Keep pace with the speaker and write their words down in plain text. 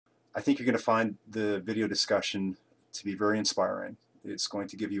I think you're going to find the video discussion to be very inspiring. It's going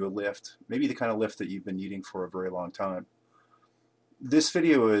to give you a lift, maybe the kind of lift that you've been needing for a very long time. This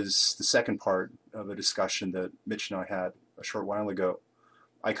video is the second part of a discussion that Mitch and I had a short while ago.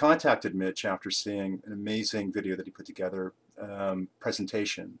 I contacted Mitch after seeing an amazing video that he put together,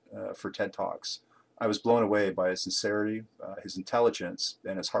 presentation for TED Talks. I was blown away by his sincerity, his intelligence,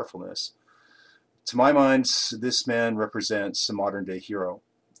 and his heartfulness. To my mind, this man represents a modern-day hero.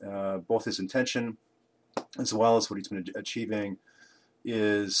 Both his intention as well as what he's been achieving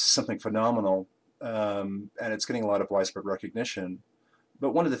is something phenomenal, and it's getting a lot of widespread recognition.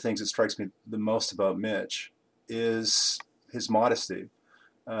 But one of the things that strikes me the most about Mitch is his modesty.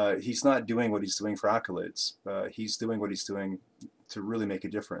 He's not doing what he's doing for accolades. He's doing what he's doing to really make a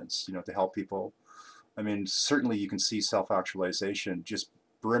difference, to help people. I mean, certainly you can see self-actualization just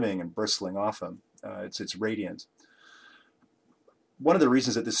brimming and bristling off him. It's radiant. One of the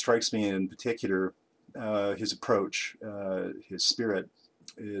reasons that this strikes me in particular, his approach, his spirit,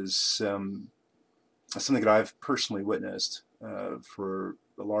 is something that I've personally witnessed for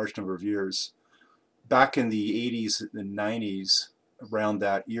a large number of years. Back in the 80s and 90s, around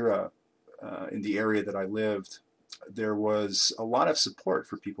that era, in the area that I lived, there was a lot of support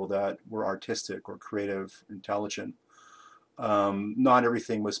for people that were artistic or creative, intelligent. Not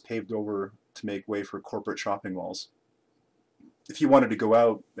everything was paved over to make way for corporate shopping malls. If you wanted to go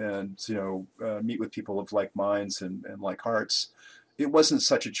out and meet with people of like minds and like hearts, it wasn't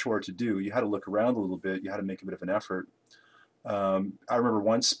such a chore to do. You had to look around a little bit. You had to make a bit of an effort. I remember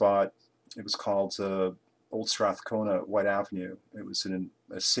one spot. It was called Old Strathcona, White Avenue. It was in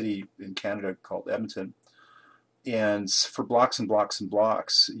a city in Canada called Edmonton. And for blocks and blocks and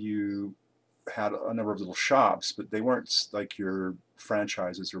blocks, you had a number of little shops, but they weren't like your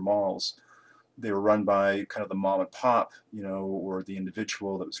franchises or malls. They were run by kind of the mom and pop, or the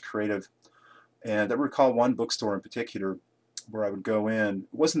individual that was creative. And I recall one bookstore in particular where I would go in.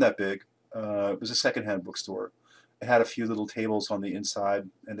 It wasn't that big. It was a secondhand bookstore. It had a few little tables on the inside,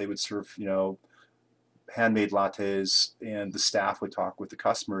 and they would serve, handmade lattes, and the staff would talk with the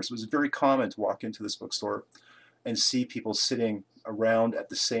customers. It was very common to walk into this bookstore and see people sitting around at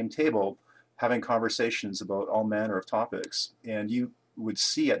the same table having conversations about all manner of topics. And you would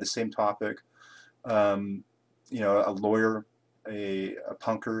see at the same topic, a lawyer, a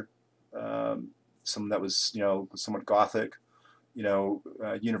punker, someone that was, somewhat gothic,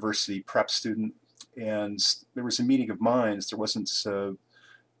 a university prep student. And there was a meeting of minds. There wasn't, a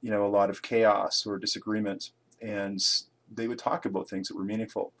lot of chaos or disagreement. And they would talk about things that were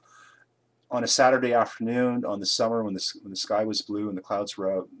meaningful. On a Saturday afternoon, on the summer, when the sky was blue and the clouds were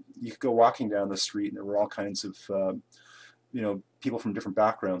out, you could go walking down the street, and there were all kinds of, people from different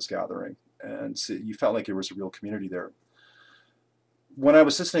backgrounds gathering, and so you felt like there was a real community there. When I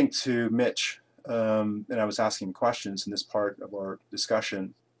was listening to Mitch, and I was asking questions in this part of our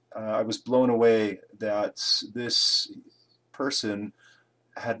discussion, I was blown away that this person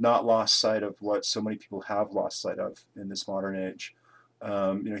had not lost sight of what so many people have lost sight of in this modern age.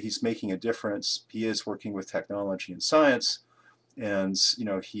 He's making a difference. He is working with technology and science, and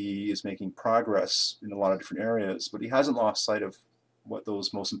he is making progress in a lot of different areas, but he hasn't lost sight of what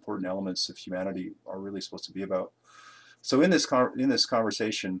those most important elements of humanity are really supposed to be about. So in this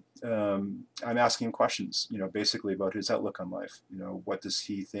conversation, I'm asking him questions, basically about his outlook on life. What does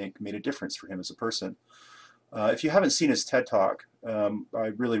he think made a difference for him as a person? If you haven't seen his TED Talk, I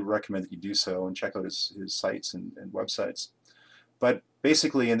really recommend that you do so and check out his sites and websites. But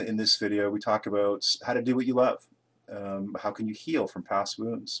basically in this video, we talk about how to do what you love. How can you heal from past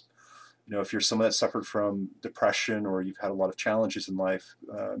wounds? If you're someone that suffered from depression or you've had a lot of challenges in life,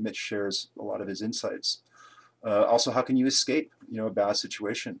 Mitch shares a lot of his insights. Also, how can you escape, a bad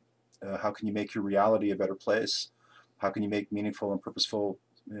situation? How can you make your reality a better place? How can you make meaningful and purposeful,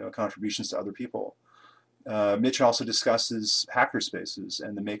 contributions to other people? Mitch also discusses hacker spaces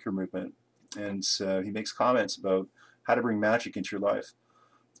and the maker movement, and he makes comments about how to bring magic into your life.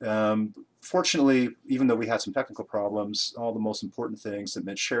 Fortunately, even though we had some technical problems, all the most important things that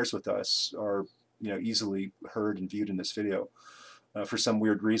Mitch shares with us are easily heard and viewed in this video. For some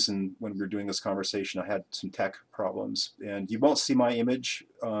weird reason, when we were doing this conversation, I had some tech problems, and you won't see my image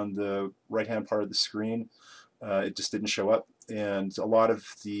on the right-hand part of the screen. It just didn't show up, and a lot of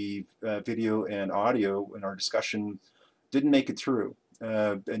the video and audio in our discussion didn't make it through.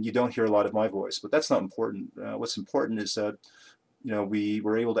 And you don't hear a lot of my voice, but that's not important. What's important is that we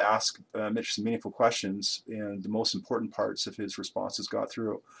were able to ask Mitch some meaningful questions, and the most important parts of his responses got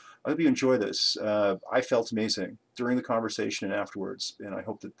through. I hope you enjoy this. I felt amazing during the conversation and afterwards, and I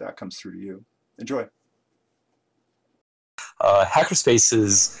hope that that comes through to you. Enjoy.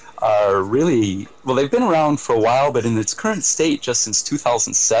 Hackerspaces are really, well, they've been around for a while, but in its current state just since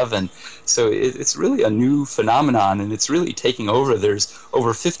 2007. So it's really a new phenomenon, and it's really taking over. There's over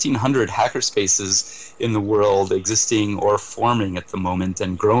 1,500 hackerspaces in the world existing or forming at the moment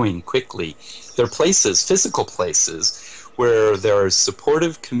and growing quickly. They're places, physical places, where there is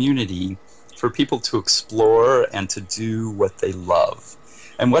supportive community for people to explore and to do what they love,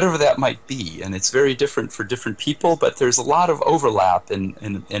 and whatever that might be. And it's very different for different people, but there's a lot of overlap in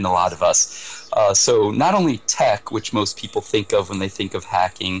a lot of us. So not only tech, which most people think of when they think of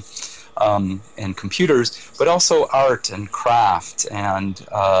hacking and computers, but also art and craft and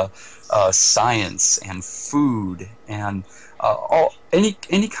science and food and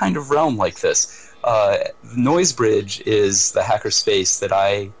any kind of realm like this. Noisebridge is the hackerspace that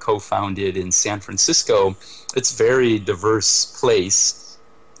I co-founded in San Francisco. It's a very diverse place.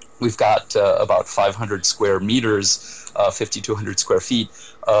 We've got about 500 square meters, 50 to 100 square feet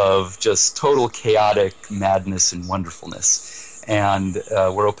of just total chaotic madness and wonderfulness. And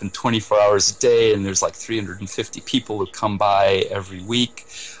we're open 24 hours a day, and there's like 350 people who come by every week,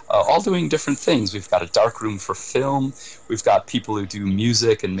 all doing different things. We've got a dark room for film. We've got people who do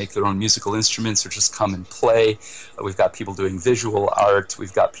music and make their own musical instruments or just come and play. We've got people doing visual art.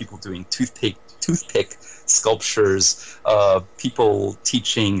 We've got people doing toothpick sculptures, people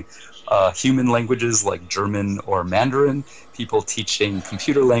teaching human languages like German or Mandarin, people teaching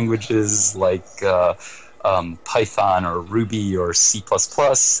computer languages like Python or Ruby or C++.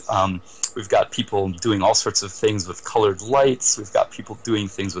 We've got people doing all sorts of things with colored lights. We've got people doing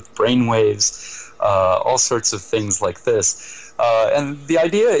things with brainwaves, all sorts of things like this. And the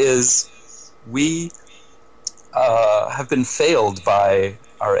idea is we have been failed by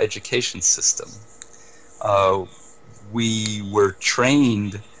our education system. We were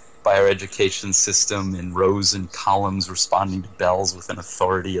trained by our education system in rows and columns, responding to bells with an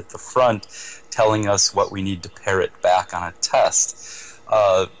authority at the front, telling us what we need to parrot back on a test.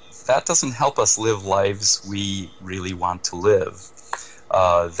 That doesn't help us live lives we really want to live.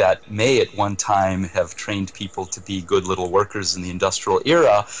 That may at one time have trained people to be good little workers in the industrial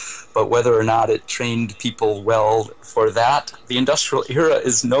era, but whether or not it trained people well for that, the industrial era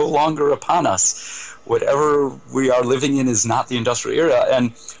is no longer upon us. Whatever we are living in is not the industrial era,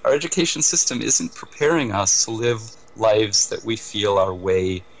 and our education system isn't preparing us to live lives that we feel are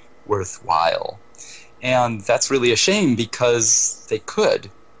way worthwhile. And that's really a shame, because they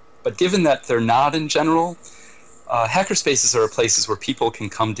could. But given that they're not in general, hackerspaces are places where people can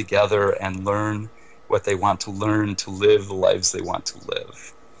come together and learn what they want to learn to live the lives they want to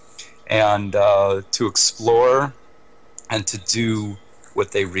live, and to explore and to do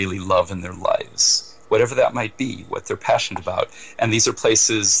what they really love in their lives, whatever that might be, what they're passionate about. And these are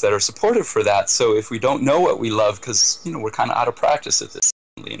places that are supportive for that. So if we don't know what we love, because we're kind of out of practice at this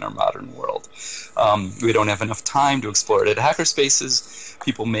in our modern world, we don't have enough time to explore it. At hackerspaces,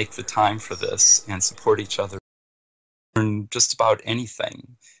 people make the time for this and support each other, learn just about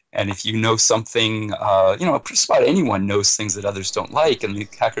anything. And if you know something, just about anyone knows things that others don't like, and the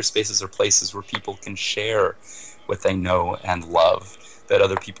hackerspaces are places where people can share what they know and love that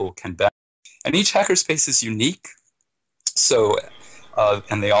other people can benefit. And each hackerspace is unique, so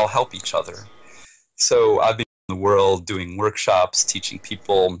and they all help each other. So I've been in the world doing workshops, teaching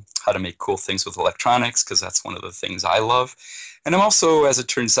people how to make cool things with electronics, because that's one of the things I love. And I'm also, as it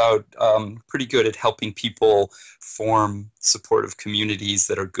turns out, pretty good at helping people form supportive communities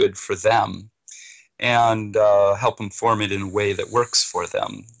that are good for them, and help them form it in a way that works for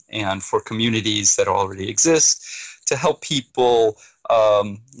them, and for communities that already exist, to help people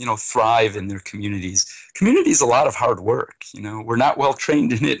thrive in their communities. Community is a lot of hard work. We're not well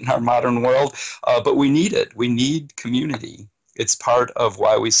trained in it in our modern world, but we need it. We need community. It's part of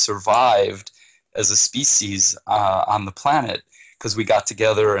why we survived as a species on the planet, because we got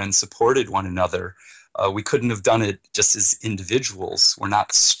together and supported one another. We couldn't have done it just as individuals. We're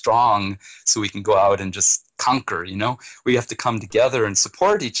not strong, so we can go out and just conquer, We have to come together and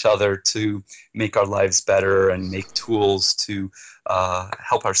support each other to make our lives better and make tools to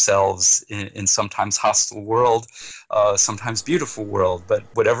help ourselves in sometimes hostile world, sometimes beautiful world. But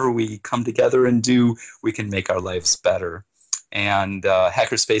whatever we come together and do, we can make our lives better. And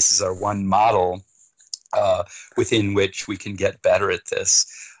hackerspaces are one model within which we can get better at this.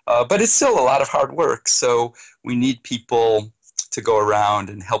 But it's still a lot of hard work, so we need people to go around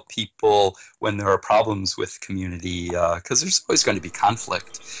and help people when there are problems with community, because there's always going to be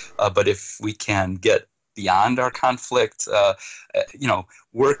conflict. But if we can get beyond our conflict,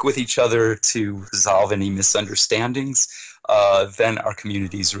 work with each other to resolve any misunderstandings, then our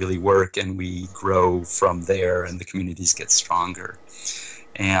communities really work and we grow from there and the communities get stronger.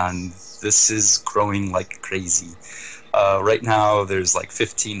 And this is growing like crazy. Right now, there's like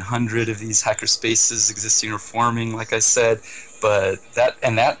 1,500 of these hacker spaces existing or forming, like I said, but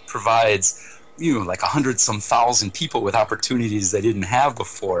that provides like 100-some-thousand people with opportunities they didn't have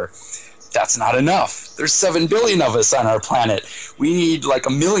before. That's not enough. There's 7 billion of us on our planet. We need like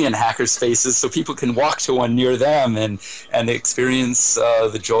 1 million hacker spaces so people can walk to one near them and experience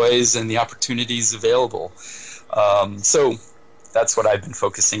the joys and the opportunities available. So that's what I've been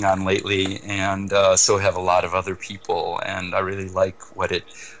focusing on lately, and so have a lot of other people, and I really like what it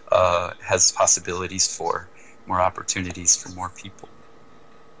has possibilities for, more opportunities for more people.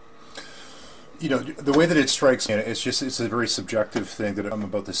 The way that it strikes me, it's a very subjective thing that I'm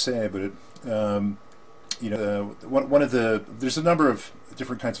about to say, but there's a number of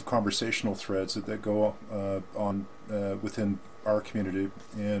different kinds of conversational threads that go on within our community,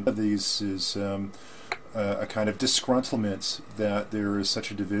 and one of these is a kind of disgruntlement that there is such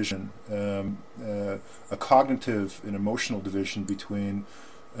a division, a cognitive and emotional division between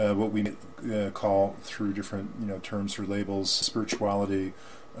what we call, through different terms or labels, spirituality,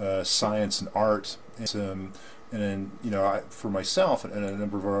 science and art, and then for myself and a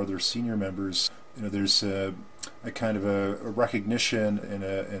number of our other senior members, there's a kind of a recognition and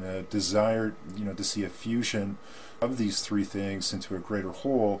a desire, to see a fusion of these three things into a greater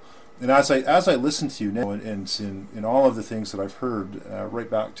whole. And as I listen to you now, and in all of the things that I've heard, right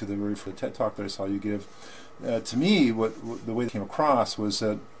back to the very first TED Talk that I saw you give, to me, the way it came across was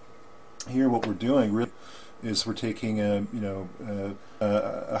that here what we're doing really is we're taking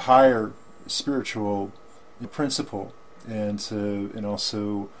a higher spiritual principle and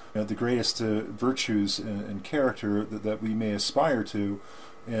also the greatest virtues and character that we may aspire to,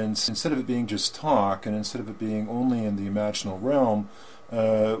 and instead of it being just talk, and instead of it being only in the imaginal realm,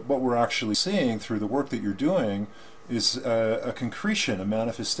 what we're actually seeing through the work that you're doing is a concretion, a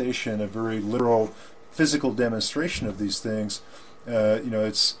manifestation, a very literal physical demonstration of these things.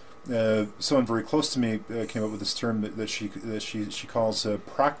 It's someone very close to me came up with this term that she calls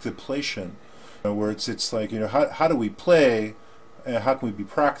practiplation, where it's like, how do we play, how can we be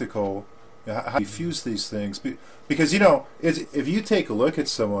practical, how do we fuse these things? Because if you take a look at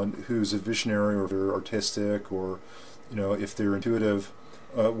someone who's a visionary or they're artistic, or if they're intuitive,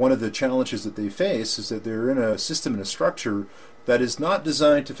 one of the challenges that they face is that they're in a system and a structure that is not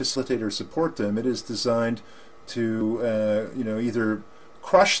designed to facilitate or support them. It is designed to either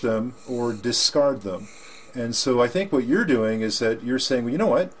crush them or discard them. And so I think what you're doing is that you're saying, well, you know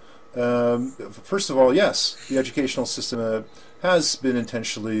what? First of all, yes, the educational system has been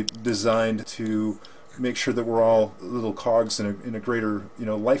intentionally designed to make sure that we're all little cogs in a greater,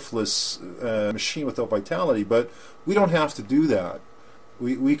 lifeless machine without vitality. But we don't have to do that.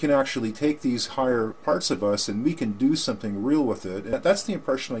 We can actually take these higher parts of us and we can do something real with it. And that's the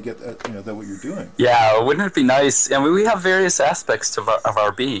impression I get that what you're doing. Yeah, wouldn't it be nice? I mean, we have various aspects of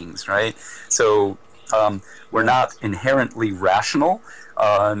our beings, right? So we're not inherently rational,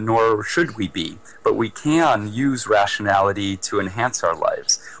 nor should we be. But we can use rationality to enhance our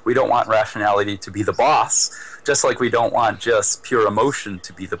lives. We don't want rationality to be the boss, just like we don't want just pure emotion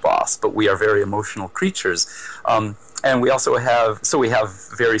to be the boss. But we are very emotional creatures. And we also have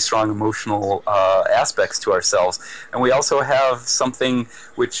very strong emotional aspects to ourselves. And we also have something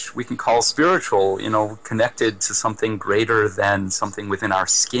which we can call spiritual, connected to something greater than something within our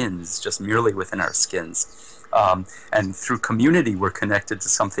skins, just merely within our skins. And through community, we're connected to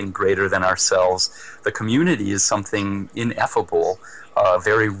something greater than ourselves. The community is something ineffable,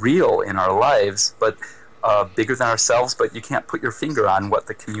 very real in our lives, but bigger than ourselves, but you can't put your finger on what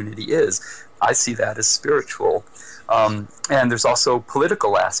the community is. I see that as spiritual. And there's also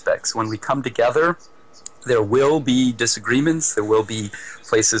political aspects. When we come together, there will be disagreements, there will be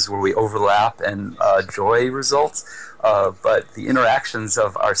places where we overlap and joy results, but the interactions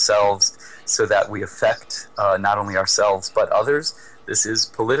of ourselves so that we affect not only ourselves but others, this is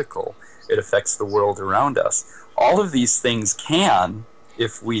political. It affects the world around us. All of these things can,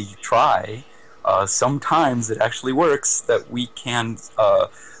 if we try, sometimes it actually works, that we can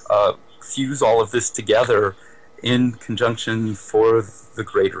fuse all of this together in conjunction for the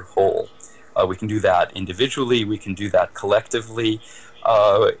greater whole. We can do that individually, we can do that collectively.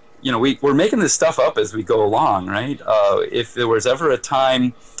 We're making this stuff up as we go along, right? If there was ever a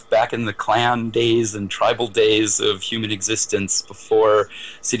time back in the clan days and tribal days of human existence before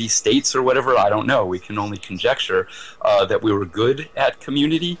city-states or whatever, I don't know, we can only conjecture, that we were good at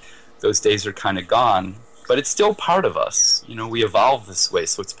community, those days are kind of gone. But it's still part of us. You know, we evolve this way,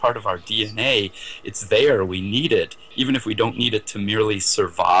 so it's part of our DNA. It's there. We need it. Even if we don't need it to merely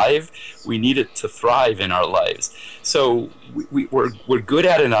survive, we need it to thrive in our lives. So we're good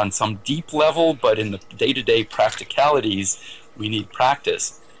at it on some deep level, but in the day-to-day practicalities, we need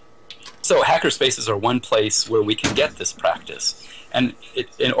practice. So hackerspaces are one place where we can get this practice. And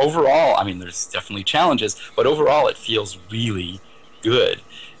overall, I mean, there's definitely challenges, but overall it feels really good.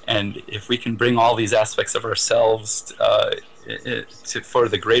 And if we can bring all these aspects of ourselves for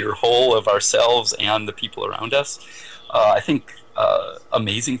the greater whole of ourselves and the people around us, I think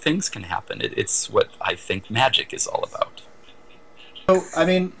amazing things can happen. It's what I think magic is all about. So, I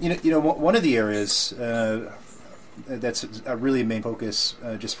mean, you know, one of the areas that's a really main focus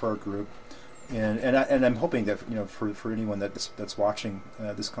just for our group, and I'm hoping that, you know, for anyone that's watching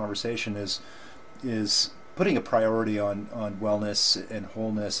this conversation is putting a priority on wellness and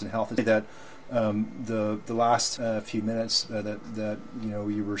wholeness and health. That the last few minutes that you know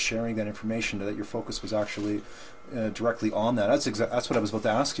you were sharing that information, that your focus was actually directly on that. That's what I was about to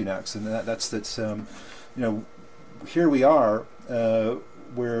ask you next, and that's you know, here we are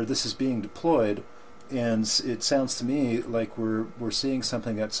where this is being deployed, and it sounds to me like we're seeing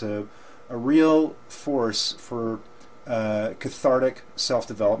something that's a real force for cathartic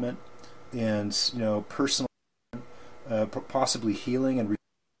self-development and, you know, personal, possibly healing and.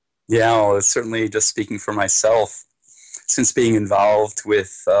 Yeah, well, it's certainly, just speaking for myself, since being involved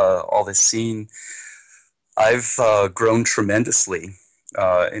with all this scene, I've grown tremendously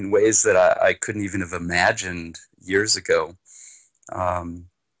in ways that I couldn't even have imagined years ago.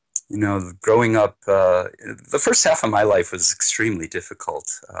 You know, growing up, the first half of my life was extremely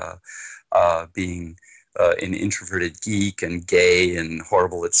difficult, being an introverted geek and gay and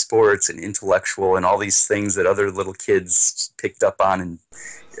horrible at sports and intellectual and all these things that other little kids picked up on,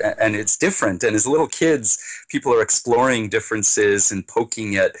 and it's different. And as little kids, people are exploring differences and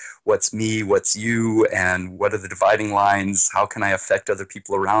poking at what's me, what's you, and what are the dividing lines, how can I affect other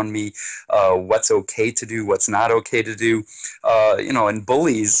people around me, what's okay to do, what's not okay to do, you know, and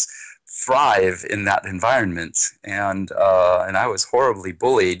bullies thrive in that environment. And I was horribly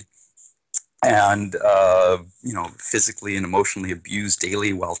bullied, and you know, physically and emotionally abused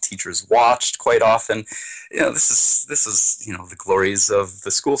daily while teachers watched quite often. You know, this is you know, the glories of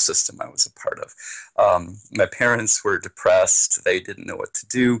the school system I was a part of. My parents were depressed. They didn't know what to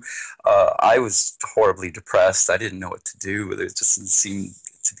do. I was horribly depressed. I didn't know what to do. There just didn't seem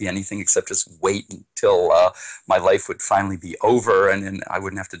to be anything except just wait until my life would finally be over, and then I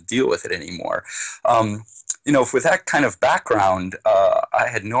wouldn't have to deal with it anymore. You know, with that kind of background, I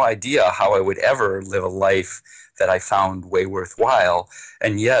had no idea how I would ever live a life that I found way worthwhile.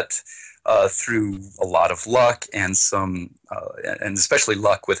 And yet, through a lot of luck and and especially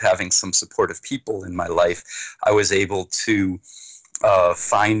luck with having some supportive people in my life, I was able to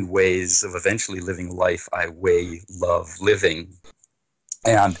find ways of eventually living a life I love living.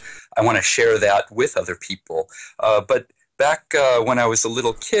 And I want to share that with other people. But back when I was a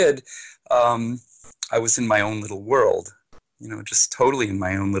little kid, I was in my own little world, you know, just totally in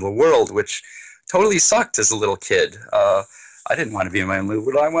my own little world, which totally sucked as a little kid. I didn't want to be in my own little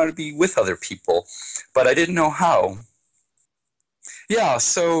world. I wanted to be with other people, but I didn't know how.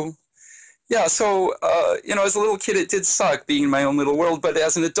 So you know, as a little kid, it did suck being in my own little world. But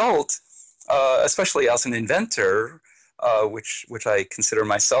as an adult, especially as an inventor, which I consider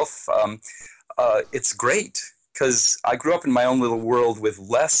myself, it's great. Because I grew up in my own little world with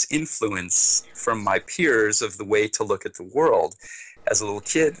less influence from my peers of the way to look at the world. As a little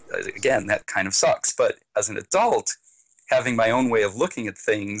kid, again, that kind of sucks. But as an adult, having my own way of looking at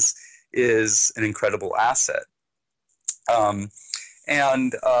things is an incredible asset.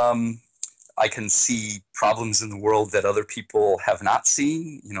 I can see problems in the world that other people have not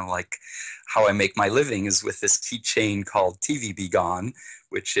seen. You know, like how I make my living is with this keychain called TV Be Gone,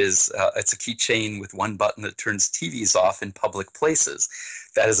 which is it's a keychain with one button that turns TVs off in public places.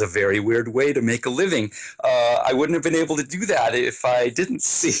 That is a very weird way to make a living. I wouldn't have been able to do that if I didn't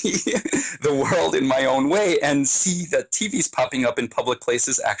see the world in my own way and see that TVs popping up in public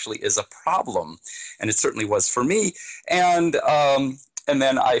places actually is a problem. And it certainly was for me. And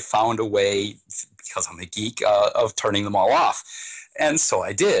then I found a way, because I'm a geek, of turning them all off. And so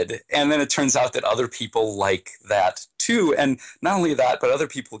I did. And then it turns out that other people like that too. And not only that, but other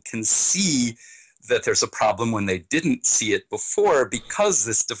people can see that there's a problem when they didn't see it before, because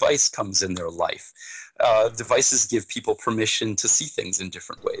this device comes in their life. Devices give people permission to see things in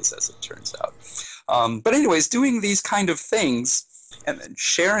different ways, as it turns out. But anyways, doing these kind of things and then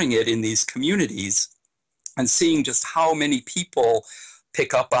sharing it in these communities and seeing just how many people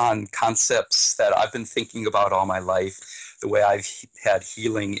pick up on concepts that I've been thinking about all my life, the way I've had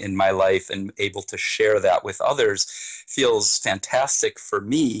healing in my life, and able to share that with others feels fantastic for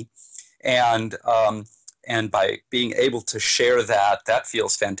me. And by being able to share that, that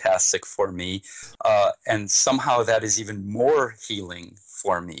feels fantastic for me. And somehow that is even more healing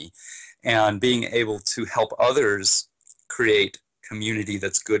for me. And being able to help others create community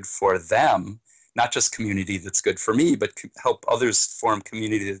that's good for them, not just community that's good for me, but help others form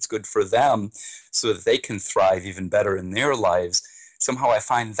community that's good for them so that they can thrive even better in their lives. Somehow I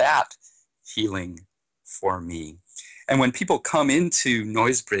find that healing for me. And when people come into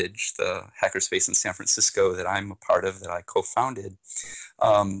Noisebridge, the hackerspace in San Francisco that I'm a part of, that I co-founded,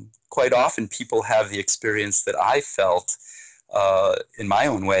 quite often people have the experience that I felt in my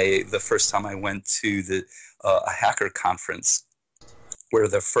own way the first time I went to a hacker conference, where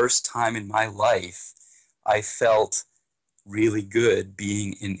the first time in my life I felt really good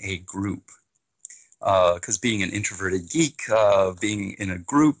being in a group. Because being an introverted geek, being in a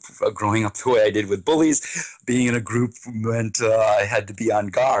group, growing up the way I did with bullies, being in a group meant I had to be on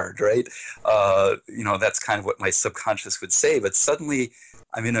guard, right? That's kind of what my subconscious would say. But suddenly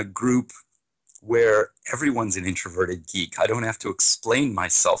I'm in a group where everyone's an introverted geek. I don't have to explain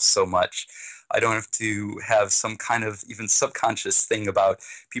myself so much. I don't have to have some kind of even subconscious thing about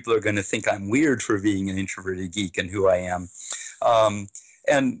people are going to think I'm weird for being an introverted geek and who I am.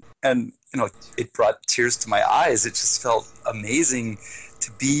 And it brought tears to my eyes. It just felt amazing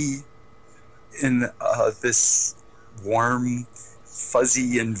to be in this warm,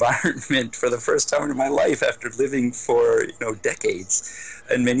 fuzzy environment for the first time in my life after living for decades.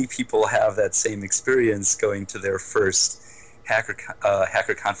 And many people have that same experience going to their first hacker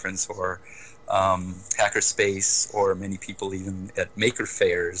conference or hackerspace, or many people even at maker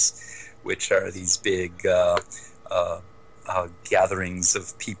fairs, which are these big gatherings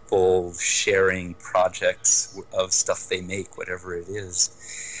of people sharing projects of stuff they make, whatever it is.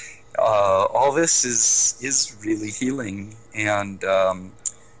 All this is really healing, and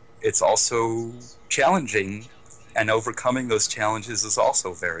it's also challenging, and overcoming those challenges is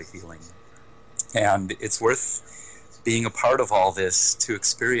also very healing. And it's worth being a part of all this to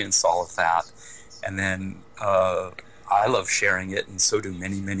experience all of that. And then I love sharing it, and so do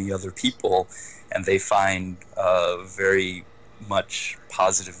many, many other people. And they find very much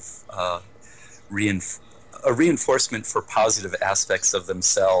positive reinforcement for positive aspects of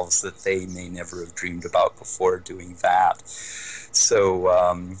themselves that they may never have dreamed about before doing that.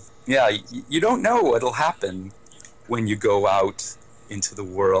 So, you don't know what'll happen when you go out into the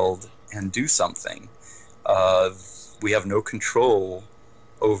world and do something. We have no control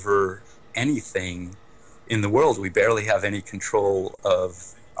over anything in the world. We barely have any control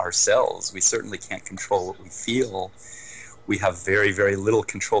of ourselves. We certainly can't control what we feel. We have very, very little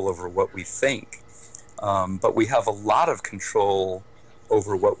control over what we think. But we have a lot of control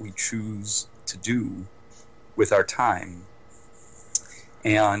over what we choose to do with our time.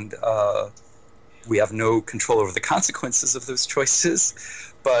 And we have no control over the consequences of those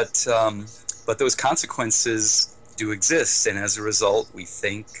choices, but those consequences do exist, and as a result, we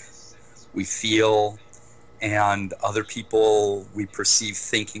think, we feel, and other people we perceive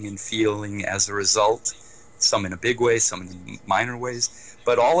thinking and feeling as a result, some in a big way, some in minor ways.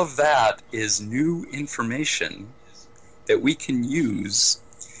 But all of that is new information that we can use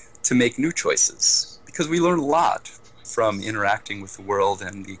to make new choices, because we learn a lot from interacting with the world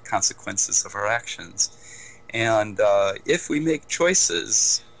and the consequences of our actions. And if we make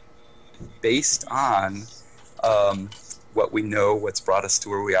choices based on what we know, what's brought us to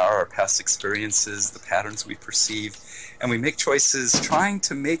where we are, our past experiences, the patterns we perceive, and we make choices trying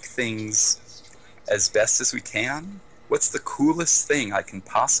to make things as best as we can. What's the coolest thing I can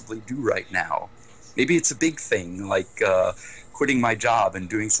possibly do right now? Maybe it's a big thing, like quitting my job and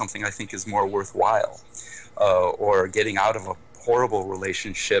doing something I think is more worthwhile, or getting out of a horrible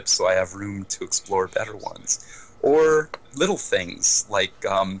relationship so I have room to explore better ones. Or little things like,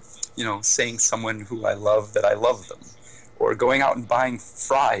 saying someone who I love that I love them, or going out and buying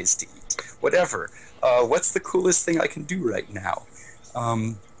fries to eat, whatever. What's the coolest thing I can do right now?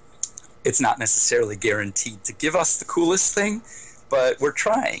 It's not necessarily guaranteed to give us the coolest thing, but we're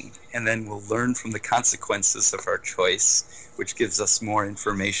trying, and then we'll learn from the consequences of our choice, which gives us more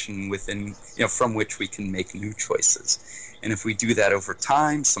information within, from which we can make new choices. And if we do that over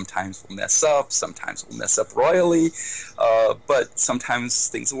time, sometimes we'll mess up, sometimes we'll mess up royally, but sometimes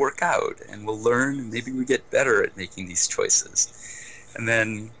things will work out, and we'll learn, and maybe we get better at making these choices. And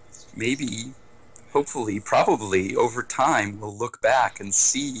then maybe, hopefully, probably, over time, we'll look back and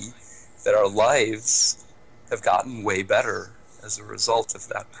see that our lives have gotten way better as a result of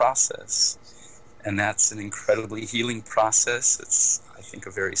that process. And that's an incredibly healing process. It's, I think,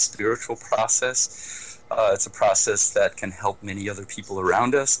 a very spiritual process. It's a process that can help many other people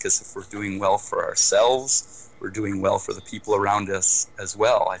around us, because if we're doing well for ourselves, we're doing well for the people around us as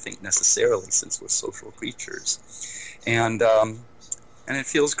well, I think, necessarily, since we're social creatures. And it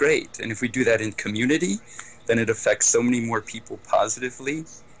feels great. And if we do that in community, then it affects so many more people positively.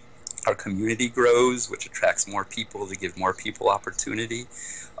 Our community grows, which attracts more people to give more people opportunity.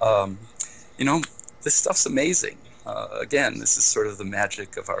 This stuff's amazing. Again, this is sort of the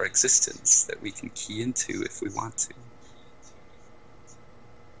magic of our existence that we can key into if we want to.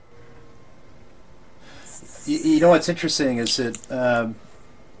 What's interesting is that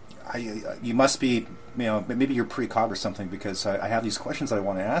you must be, maybe you're precog or something, because I have these questions I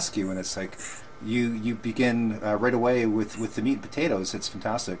want to ask you, and it's like you begin right away with the meat and potatoes. It's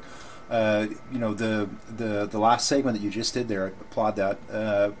fantastic. The last segment that you just did there, I applaud that.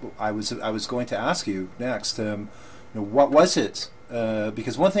 I was going to ask you next, what was it?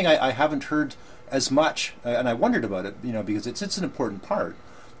 Because one thing I haven't heard as much, and I wondered about it, because it's an important part.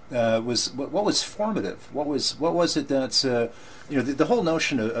 Was what was formative? What was it that's the whole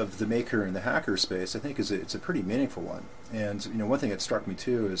notion of the maker and the hacker space? I think it's a pretty meaningful one. And one thing that struck me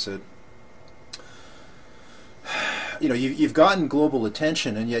too is that you've gotten global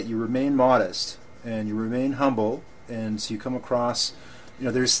attention, and yet you remain modest and you remain humble, and so you come across,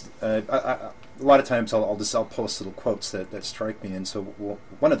 there's a lot of times I'll post little quotes that strike me, and so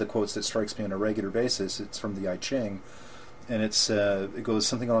one of the quotes that strikes me on a regular basis, it's from the I Ching, and it goes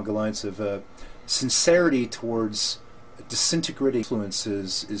something along the lines of sincerity towards disintegrating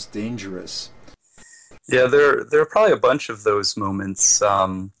influences is dangerous. Yeah, there are probably a bunch of those moments.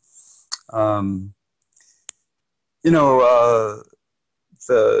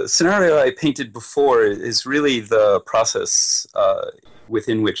 The scenario I painted before is really the process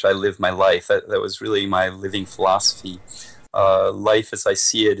within which I live my life. That was really my living philosophy. Life, as I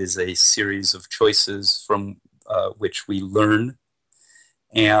see it, is a series of choices from which we learn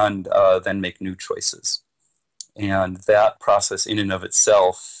and then make new choices. And that process in and of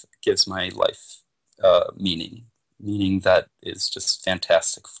itself gives my life meaning that is just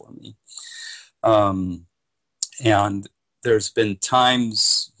fantastic for me. And there's been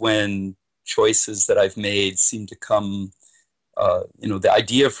times when choices that I've made seem to come, the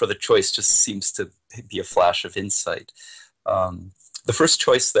idea for the choice just seems to be a flash of insight. The first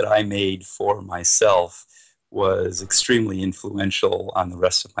choice that I made for myself was extremely influential on the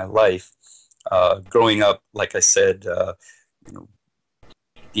rest of my life. Growing up, like I said,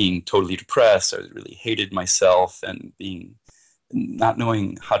 being totally depressed, I really hated myself, and not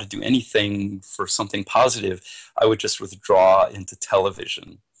knowing how to do anything for something positive, I would just withdraw into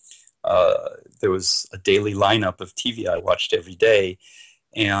television. There was a daily lineup of TV I watched every day,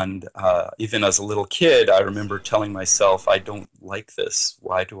 and even as a little kid, I remember telling myself, I don't like this.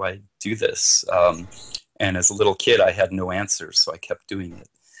 Why do I do this? And as a little kid, I had no answers, so I kept doing it.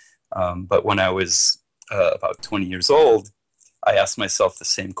 But when I was about 20 years old, I asked myself the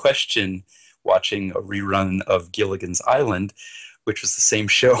same question, watching a rerun of Gilligan's Island, which was the same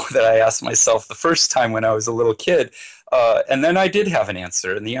show that I asked myself the first time when I was a little kid. And then I did have an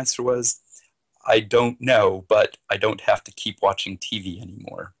answer, and the answer was, I don't know, but I don't have to keep watching TV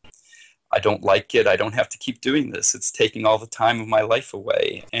anymore. I don't like it. I don't have to keep doing this. It's taking all the time of my life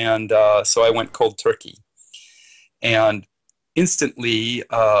away. And so I went cold turkey. And instantly,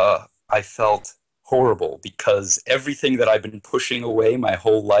 I felt horrible, because everything that I've been pushing away my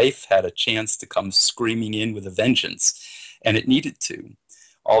whole life had a chance to come screaming in with a vengeance, and it needed to.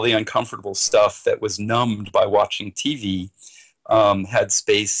 All the uncomfortable stuff that was numbed by watching TV had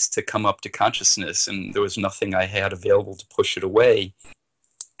space to come up to consciousness, and there was nothing I had available to push it away.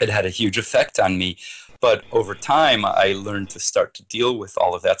 It had a huge effect on me, but over time I learned to start to deal with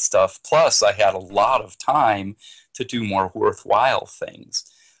all of that stuff. Plus, I had a lot of time to do more worthwhile things.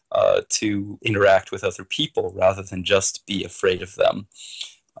 To interact with other people rather than just be afraid of them,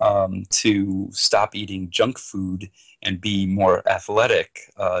 to stop eating junk food and be more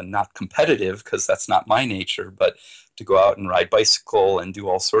athletic, not competitive, because that's not my nature, but to go out and ride bicycle and do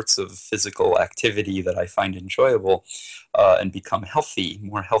all sorts of physical activity that I find enjoyable, and become healthy,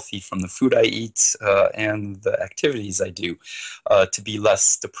 more healthy from the food I eat and the activities I do, to be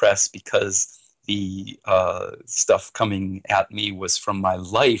less depressed because the stuff coming at me was from my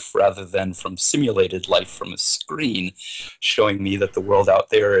life rather than from simulated life from a screen, showing me that the world out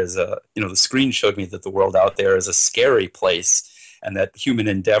there is the screen showed me that the world out there is a scary place, and that human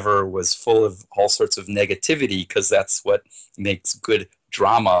endeavor was full of all sorts of negativity, because that's what makes good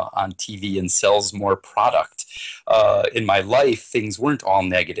drama on TV and sells more product. In my life, things weren't all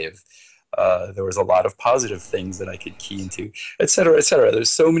negative. There was a lot of positive things that I could key into, et cetera, et cetera. There's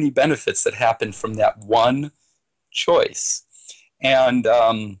so many benefits that happened from that one choice. And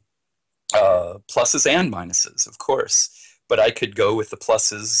pluses and minuses, of course. But I could go with the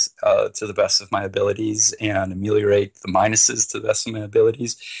pluses to the best of my abilities and ameliorate the minuses to the best of my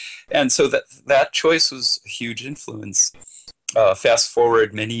abilities. And so that choice was a huge influence. Fast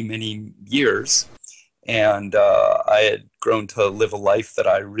forward many, many years, and I had grown to live a life that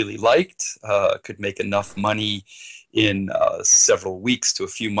I really liked, could make enough money in several weeks to a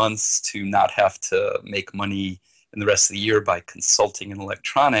few months to not have to make money in the rest of the year by consulting in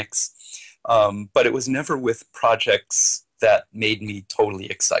electronics. But it was never with projects that made me totally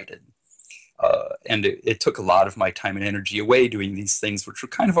excited. And it took a lot of my time and energy away doing these things, which were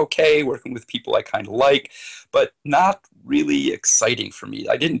kind of okay, working with people I kind of like, but not really exciting for me.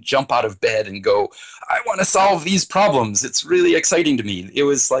 I didn't jump out of bed and go, I want to solve these problems. It's really exciting to me. It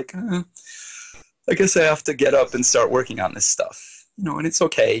was like, I guess I have to get up and start working on this stuff, and it's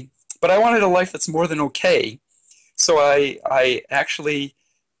okay. But I wanted a life that's more than okay. So I actually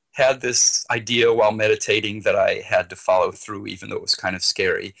had this idea while meditating that I had to follow through, even though it was kind of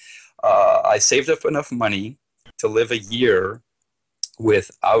scary. I saved up enough money to live a year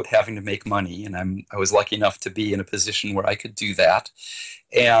without having to make money, and I was lucky enough to be in a position where I could do that.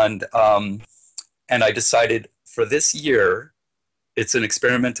 And I decided for this year, it's an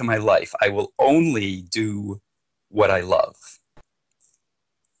experiment in my life. I will only do what I love.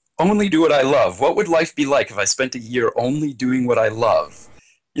 Only do what I love. What would life be like if I spent a year only doing what I love?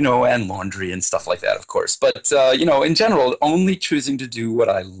 And laundry and stuff like that, of course. But, in general, only choosing to do what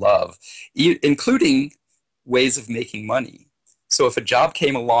I love, including ways of making money. So if a job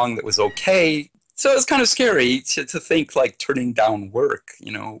came along that was okay, so it's kind of scary to think like turning down work.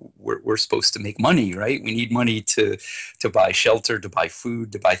 We're supposed to make money, right? We need money to buy shelter, to buy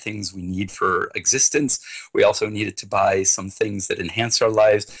food, to buy things we need for existence. We also needed to buy some things that enhance our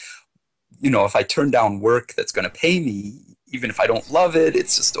lives. If I turn down work that's going to pay me, even if I don't love it,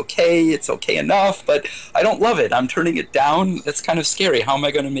 it's just okay. It's okay enough, but I don't love it. I'm turning it down. That's kind of scary. How am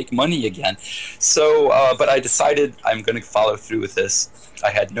I going to make money again? So, but I decided I'm going to follow through with this. I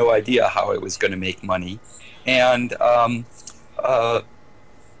had no idea how I was going to make money. And, but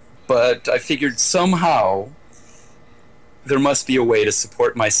I figured somehow there must be a way to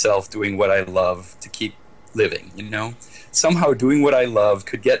support myself doing what I love to keep living, Somehow doing what I love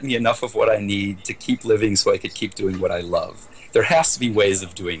could get me enough of what I need to keep living so I could keep doing what I love. There has to be ways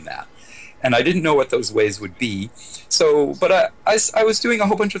of doing that. And I didn't know what those ways would be. So, but I was doing a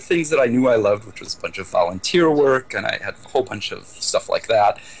whole bunch of things that I knew I loved, which was a bunch of volunteer work, and I had a whole bunch of stuff like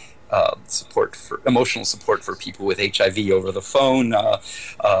that. Emotional support for people with HIV over the phone,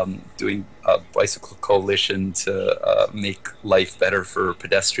 doing a bicycle coalition to make life better for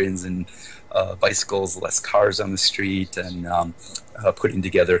pedestrians and bicycles, less cars on the street, and putting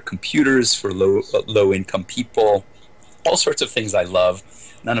together computers for low-income people, all sorts of things I love,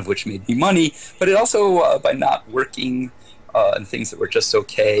 none of which made me money, but it also, by not working and things that were just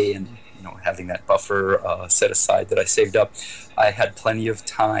okay, and having that buffer set aside that I saved up, I had plenty of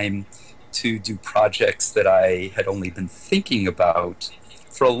time to do projects that I had only been thinking about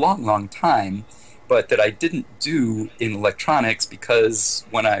for a long, long time, but that I didn't do in electronics because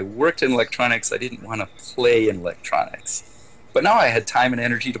when I worked in electronics, I didn't want to play in electronics. But now I had time and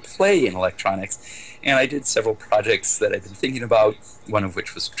energy to play in electronics, and I did several projects that I'd been thinking about, one of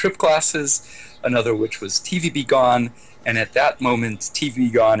which was trip classes, another which was TV Be Gone, and at that moment, TV Be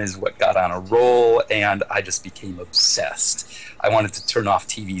Gone is what got on a roll, and I just became obsessed. I wanted to turn off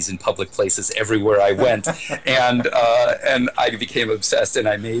TVs in public places everywhere I went, and I became obsessed, and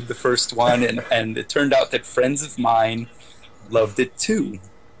I made the first one, and it turned out that friends of mine loved it too,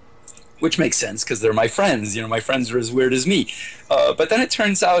 which makes sense because they're my friends. My friends are as weird as me. But then it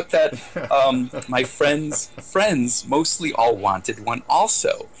turns out that my friends mostly all wanted one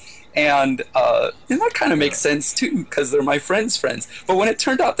also. And that kind of makes sense too, because they're my friends' friends. But when it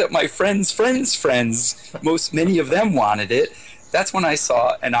turned out that my friends' friends, many of them wanted it, that's when I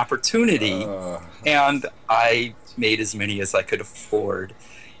saw an opportunity, and I made as many as I could afford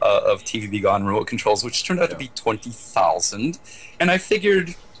of TV Be Gone remote controls, which turned out to be 20,000. And I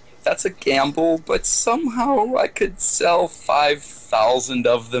figured that's a gamble, but somehow I could sell 5,000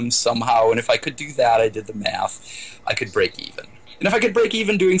 of them somehow. And if I could do that, I did the math, I could break even. And if I could break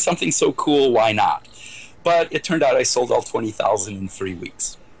even doing something so cool, why not? But it turned out I sold all 20,000 in 3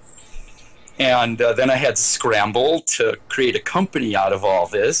 weeks. And then I had to scramble to create a company out of all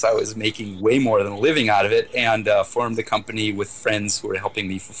this. I was making way more than a living out of it, and formed the company with friends who were helping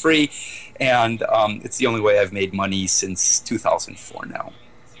me for free. And it's the only way I've made money since 2004 now.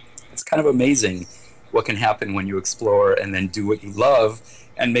 It's kind of amazing what can happen when you explore and then do what you love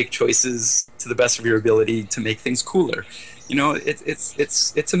and make choices to the best of your ability to make things cooler. You know,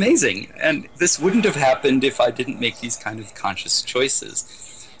 it's amazing. And this wouldn't have happened if I didn't make these kind of conscious choices.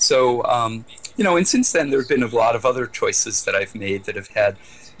 So, you know, and since then there have been a lot of other choices that I've made that have had,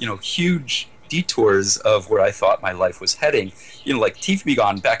 you know, huge detours of where I thought my life was heading. You know, like TV Be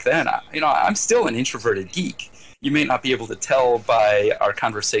Gone back then, I'm still an introverted geek. You may not be able to tell by our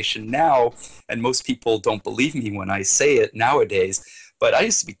conversation now, and most people don't believe me when I say it nowadays, but I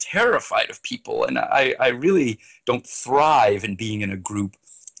used to be terrified of people, and I really don't thrive in being in a group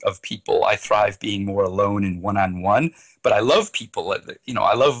of people. I thrive being more alone and one-on-one, but I love people. You know,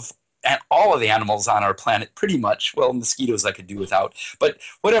 I love all of the animals on our planet pretty much. Well, mosquitoes I could do without, but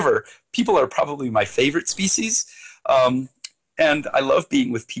whatever. People are probably my favorite species, and I love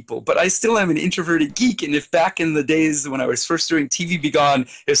being with people, but I still am an introverted geek. And if back in the days when I was first doing TV Be Gone,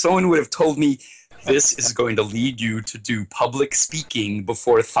 if someone would have told me, this is going to lead you to do public speaking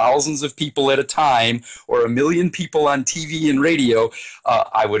before thousands of people at a time or 1 million people on TV and radio,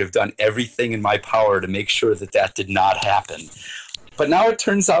 I would have done everything in my power to make sure that that did not happen. But now it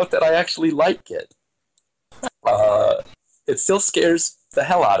turns out that I actually like it. It still scares the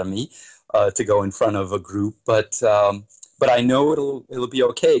hell out of me to go in front of a group, but I know it'll be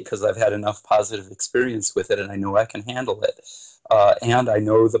okay because I've had enough positive experience with it, and I know I can handle it. And I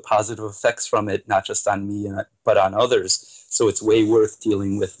know the positive effects from it, not just on me, but on others. So it's way worth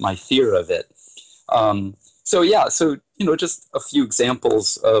dealing with my fear of it. So you know, just a few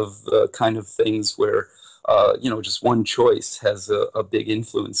examples of the kind of things where, you know, just one choice has a big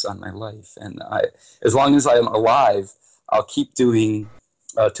influence on my life. And as long as I'm alive, I'll keep doing,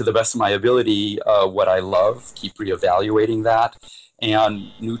 to the best of my ability, what I love, keep reevaluating that. And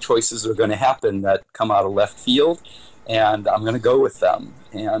new choices are going to happen that come out of left field. And I'm going to go with them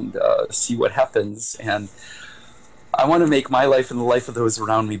and see what happens. And I want to make my life and the life of those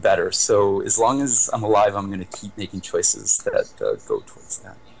around me better. So as long as I'm alive, I'm going to keep making choices that go towards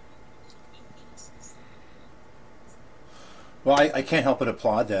that. Well, I can't help but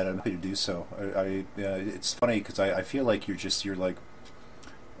applaud that. I'm happy to do so. It's funny because I feel like you're like,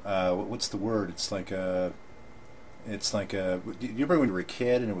 what's the word? It's like do you remember when you were a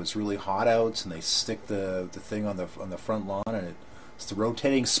kid and it was really hot out and they stick the thing on the front lawn and it's the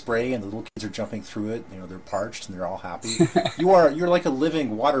rotating spray and the little kids are jumping through it. You know, they're parched and they're all happy. You're like a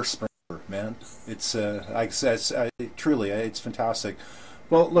living water sprinkler, man. It's truly it's fantastic.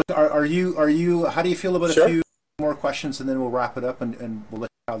 Well, look, are you? How do you feel about Sure. a few more questions and then we'll wrap it up and we'll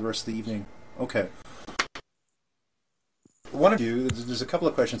let you have the rest of the evening? Okay. One of you, there's a couple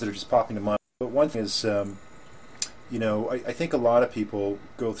of questions that are just popping to mind. But one thing is. You know, I think a lot of people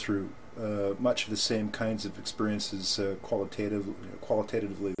go through much of the same kinds of experiences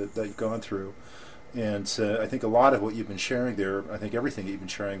qualitatively that you've gone through. And I think a lot of what you've been sharing there, I think everything that you've been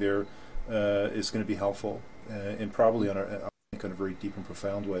sharing there is going to be helpful and probably on a very deep and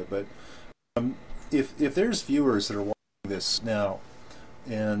profound way. But if there's viewers that are watching this now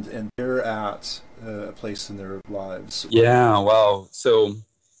and they're at a place in their lives. Yeah, wow. So,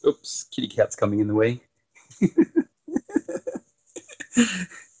 oops, kitty cat's coming in the way.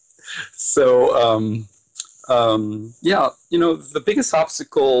 So, yeah, you know, the biggest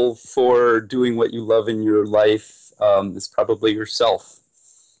obstacle for doing what you love in your life is probably yourself.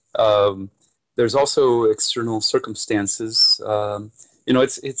 There's also external circumstances. You know,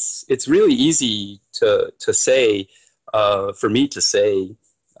 it's really easy to say, for me to say,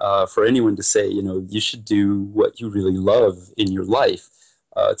 for anyone to say, you know, you should do what you really love in your life.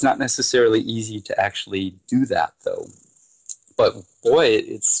 It's not necessarily easy to actually do that, though. But boy,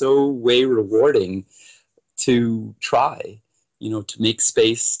 it's so way rewarding to try, you know, to make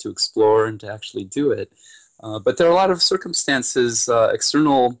space, to explore, and to actually do it. But there are a lot of circumstances,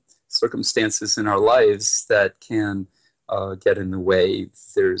 external circumstances in our lives that can get in the way.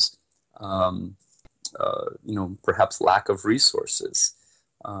 There's, you know, perhaps lack of resources.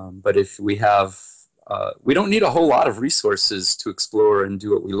 But if we have, we don't need a whole lot of resources to explore and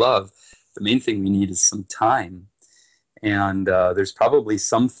do what we love. The main thing we need is some time. And there's probably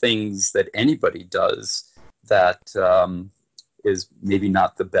some things that anybody does that is maybe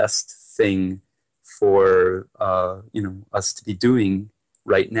not the best thing for you know, us to be doing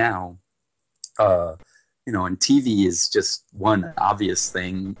right now. You know, and TV is just one obvious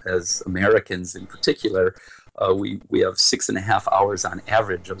thing. As Americans in particular, we have 6.5 hours on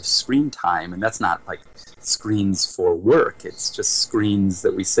average of screen time, and that's not like screens for work. It's just screens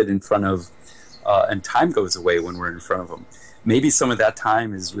that we sit in front of, and time goes away when we're in front of them. Maybe some of that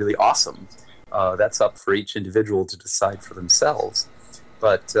time is really awesome. That's up for each individual to decide for themselves.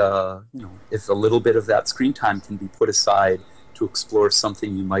 But if a little bit of that screen time can be put aside to explore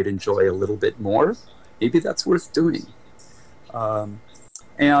something you might enjoy a little bit more, maybe that's worth doing.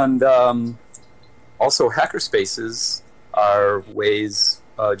 Also, hackerspaces are ways,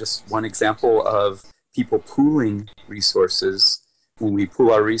 just one example of people pooling resources. When we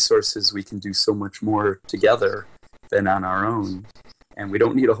pool our resources, we can do so much more together than on our own. And we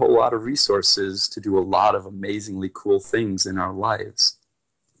don't need a whole lot of resources to do a lot of amazingly cool things in our lives.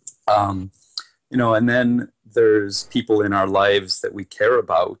 And then there's people in our lives that we care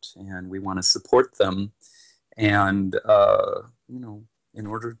about and we want to support them. And, in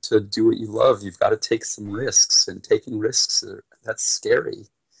order to do what you love, you've got to take some risks, and taking risks, that's scary.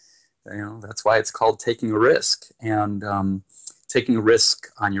 That's why it's called taking a risk. And taking a risk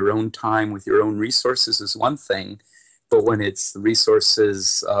on your own time with your own resources is one thing, but when it's the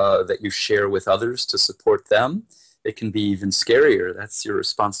resources that you share with others to support them, it can be even scarier. That's your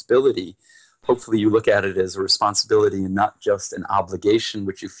responsibility. Hopefully you look at it as a responsibility and not just an obligation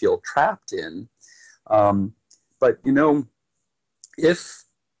which you feel trapped in. But if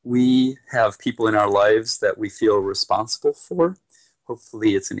we have people in our lives that we feel responsible for,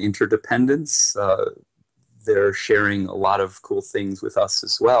 hopefully it's an interdependence. They're sharing a lot of cool things with us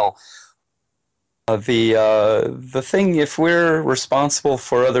as well. The thing, if we're responsible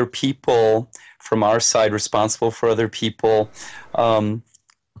for other people, from our side responsible for other people,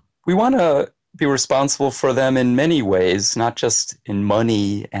 we want to be responsible for them in many ways, not just in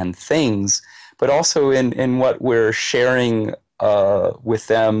money and things, but also in what we're sharing with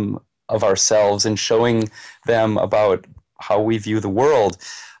them of ourselves and showing them about how we view the world.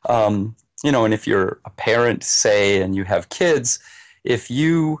 And if you're a parent, say, and you have kids, if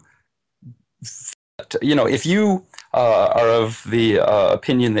you are of the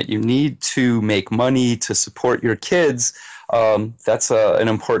opinion that you need to make money to support your kids, that's an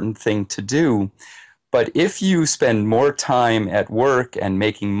important thing to do. But if you spend more time at work and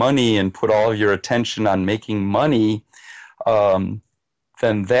making money and put all of your attention on making money,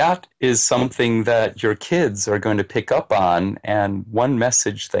 then that is something that your kids are going to pick up on. And one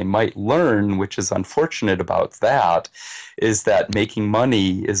message they might learn, which is unfortunate about that, is that making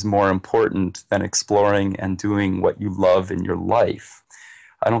money is more important than exploring and doing what you love in your life.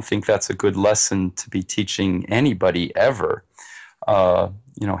 I don't think that's a good lesson to be teaching anybody ever.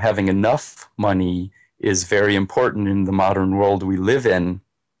 Having enough money is very important in the modern world we live in.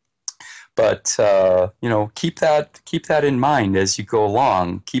 But, keep that in mind as you go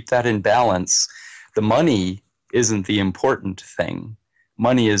along. Keep that in balance. The money isn't the important thing.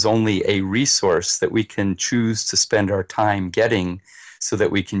 Money is only a resource that we can choose to spend our time getting so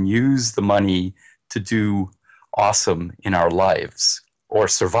that we can use the money to do awesome in our lives, or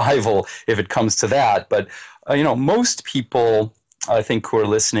survival if it comes to that. But, most people, I think, who are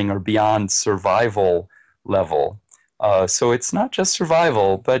listening are beyond survival level. So it's not just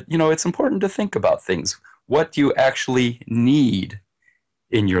survival, but, it's important to think about things. What do you actually need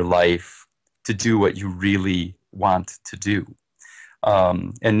in your life to do what you really want to do?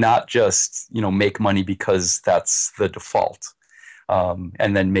 And not just, make money because that's the default.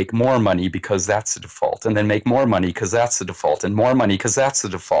 And then make more money because that's the default. And then make more money because that's the default. And more money because that's the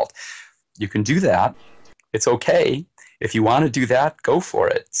default. You can do that. It's okay. If you want to do that, go for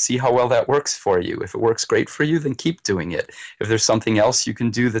it. See how well that works for you. If it works great for you, then keep doing it. If there's something else you can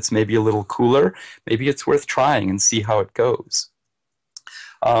do that's maybe a little cooler, maybe it's worth trying and see how it goes.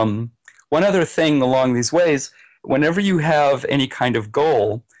 One other thing along these ways, whenever you have any kind of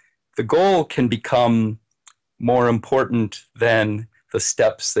goal, the goal can become more important than the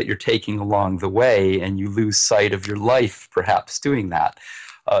steps that you're taking along the way, and you lose sight of your life perhaps doing that.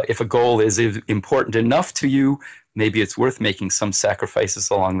 If a goal is important enough to you, maybe it's worth making some sacrifices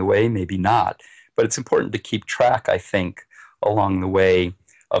along the way, maybe not. But it's important to keep track, I think, along the way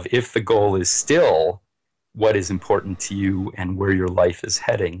of if the goal is still what is important to you and where your life is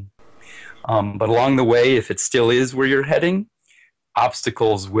heading. But along the way, if it still is where you're heading,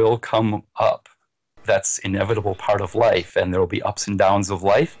 obstacles will come up. That's an inevitable part of life, and there will be ups and downs of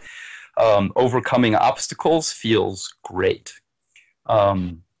life. Overcoming obstacles feels great.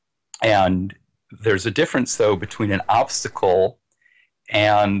 And there's a difference, though, between an obstacle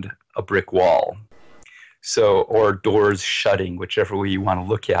and a brick wall. Or doors shutting, whichever way you want to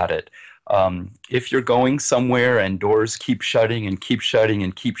look at it. If you're going somewhere and doors keep shutting and keep shutting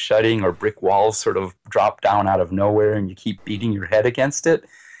and keep shutting, or brick walls sort of drop down out of nowhere and you keep beating your head against it,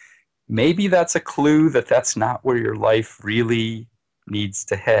 maybe that's a clue that that's not where your life really needs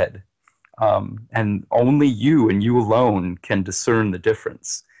to head. And only you and you alone can discern the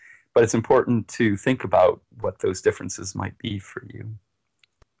difference. But it's important to think about what those differences might be for you.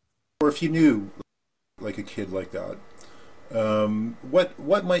 Or if you knew, like a kid like that,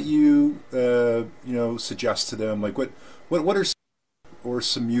 what might you suggest to them? Like what are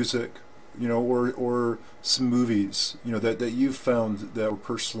some music, or some movies, that you've found that were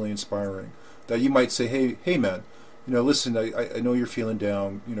personally inspiring, that you might say, hey man, listen, I know you're feeling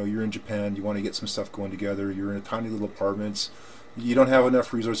down. You're in Japan. You want to get some stuff going together. You're in a tiny little apartments. You don't have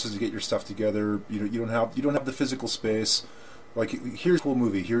enough resources to get your stuff together. You don't have the physical space. Like, here's a cool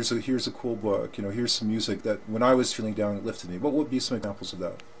movie. Here's a cool book. Here's some music that when I was feeling down, it lifted me. What would be some examples of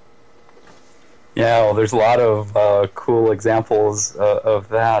that? Yeah, well, there's a lot of cool examples of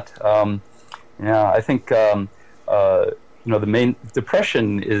that. I think the main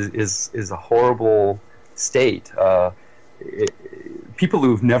depression is a horrible state. People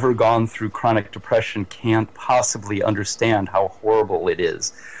who've never gone through chronic depression can't possibly understand how horrible it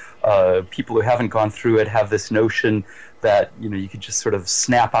is. People who haven't gone through it have this notion that you could just sort of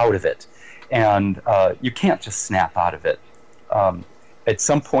snap out of it, and you can't just snap out of it. At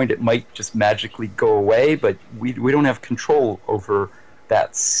some point, it might just magically go away, but we don't have control over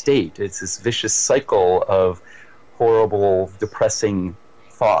that state. It's this vicious cycle of horrible, depressing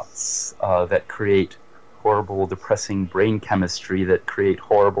thoughts that create horrible, depressing brain chemistry, that create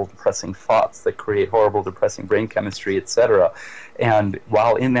horrible, depressing thoughts, that create horrible, depressing brain chemistry, etc. And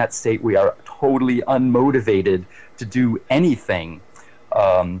while in that state, we are totally unmotivated to do anything.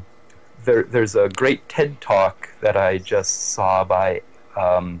 There's a great TED Talk that I just saw by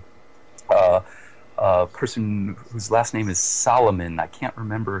a person whose last name is Solomon. I can't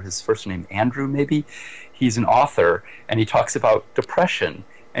remember his first name. Andrew, maybe? He's an author, and he talks about depression.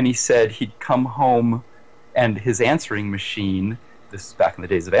 And he said he'd come home and his answering machine, this is back in the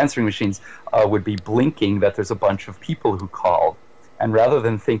days of answering machines, would be blinking that there's a bunch of people who called. And rather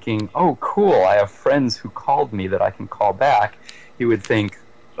than thinking, oh, cool, I have friends who called me that I can call back, he would think,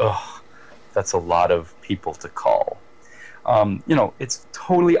 ugh, that's a lot of people to call. It's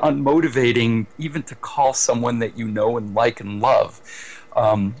totally unmotivating even to call someone that you know and like and love.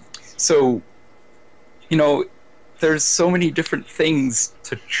 There's so many different things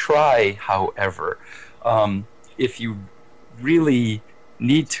to try, however. If you really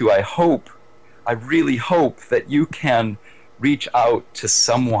need to, I really hope that you can reach out to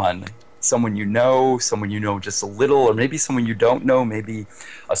someone you know just a little, or maybe someone you don't know, maybe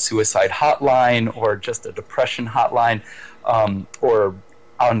a suicide hotline or just a depression hotline, or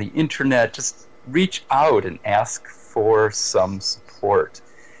on the internet. Just reach out and ask for some support.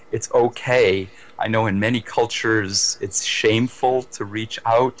 It's okay. I know in many cultures it's shameful to reach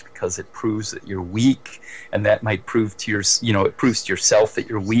out because it proves that you're weak, and that might prove to it proves to yourself that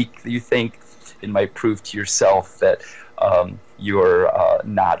you're weak, you think. It might prove to yourself that you're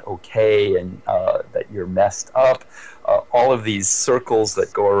not okay and that you're messed up. All of these circles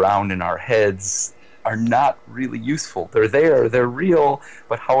that go around in our heads are not really useful. They're there, they're real,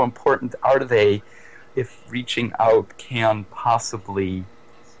 but how important are they if reaching out can possibly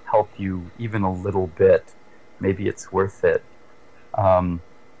help you even a little bit? Maybe it's worth it.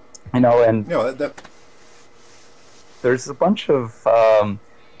 There's a bunch of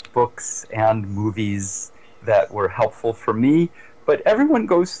books and movies that were helpful for me, but everyone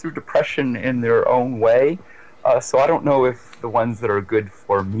goes through depression in their own way. So I don't know if the ones that are good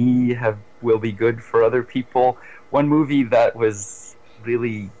for me will be good for other people. One movie that was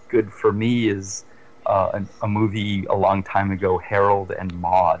really good for me is a movie a long time ago, Harold and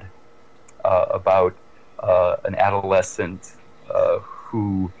Maude, about an adolescent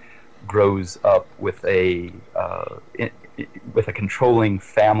who grows up with a controlling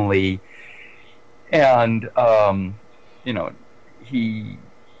family, and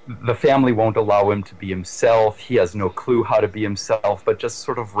the family won't allow him to be himself. He has no clue how to be himself, but just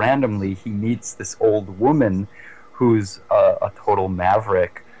sort of randomly he meets this old woman who's a total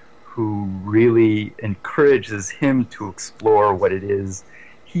maverick, who really encourages him to explore what it is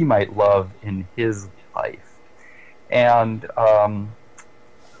he might love in his life. And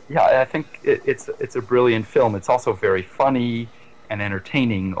I think it's a brilliant film. It's also very funny and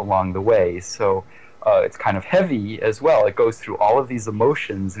entertaining along the way. So it's kind of heavy as well. It goes through all of these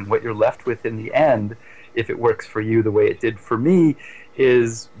emotions, and what you're left with in the end, if it works for you the way it did for me,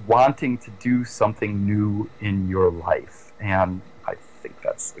 is wanting to do something new in your life. And I think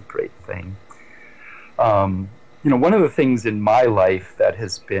that's a great thing. One of the things in my life that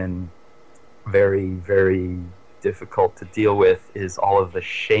has been very, very difficult to deal with is all of the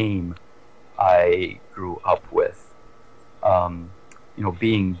shame I grew up with.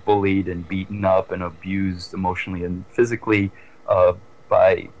 Being bullied and beaten up and abused emotionally and physically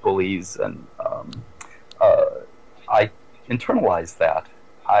by bullies, and I internalized that.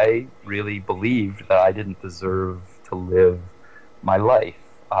 I really believed that I didn't deserve to live my life.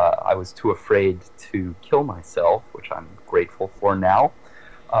 I was too afraid to kill myself, which I'm grateful for now.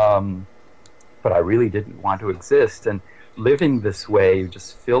 But I really didn't want to exist. And living this way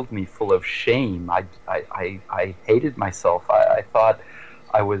just filled me full of shame. I hated myself. I thought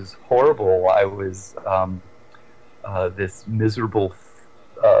I was horrible. I was this miserable,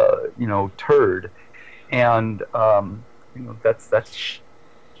 turd. And, that's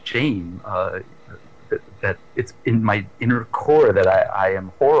shame. That it's in my inner core that I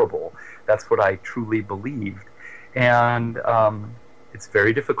am horrible. That's what I truly believed. And it's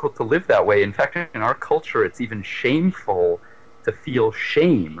very difficult to live that way. In fact, in our culture, it's even shameful to feel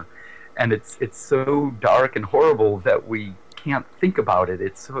shame. And it's so dark and horrible that we can't think about it.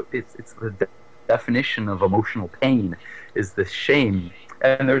 It's the definition of emotional pain is this shame.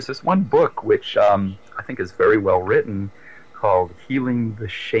 And there's this one book which I think is very well written called Healing the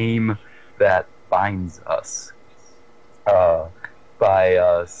Shame That Binds Us, by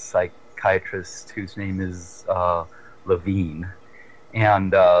a psychiatrist whose name is Levine.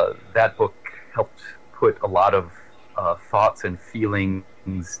 And that book helped put a lot of thoughts and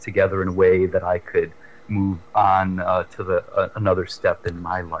feelings together in a way that I could move on to another step in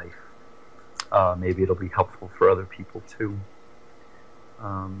my life. Maybe it'll be helpful for other people too.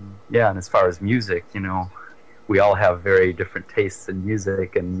 And as far as music, we all have very different tastes in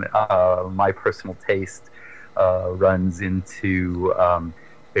music, and my personal taste runs into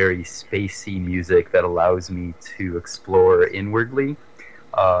very spacey music that allows me to explore inwardly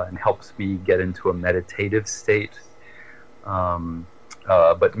and helps me get into a meditative state.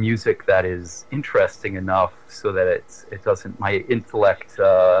 But music that is interesting enough so that it doesn't, my intellect,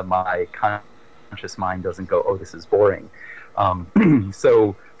 my conscious mind doesn't go, oh, this is boring.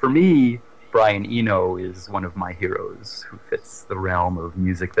 So for me, Brian Eno is one of my heroes who fits the realm of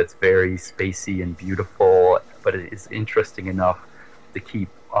music that's very spacey and beautiful, but it is interesting enough to keep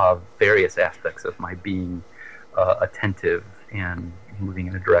various aspects of my being attentive and moving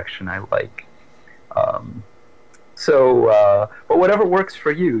in a direction I like. But whatever works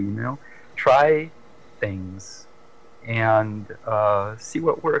for you, try things and see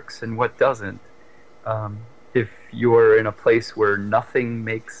what works and what doesn't. If you're in a place where nothing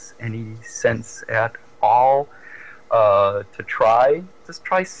makes any sense at all to try, just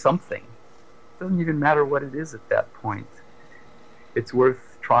try something. It doesn't even matter what it is at that point. It's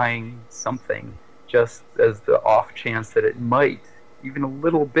worth trying something, just as the off chance that it might, even a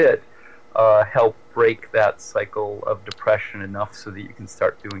little bit, help break that cycle of depression enough so that you can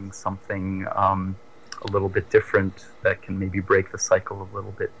start doing something a little bit different that can maybe break the cycle a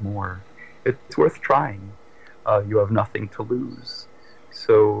little bit more. It's worth trying. You have nothing to lose,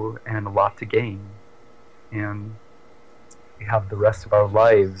 and a lot to gain. And we have the rest of our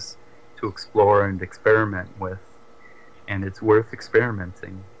lives to explore and experiment with, and it's worth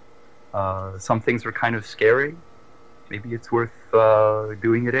experimenting. Some things are kind of scary. Maybe it's worth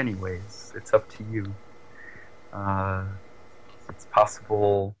doing it anyways. It's up to you. It's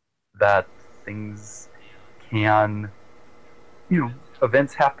possible that things can,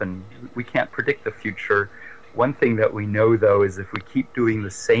 events happen. We can't predict the future. One thing that we know, though, is if we keep doing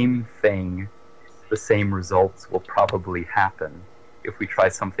the same thing, the same results will probably happen. If we try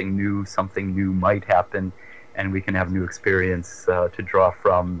something new might happen, and we can have new experience to draw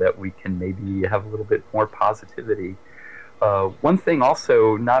from that we can maybe have a little bit more positivity. One thing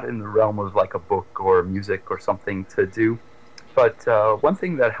also, not in the realm of like a book or music or something to do, but one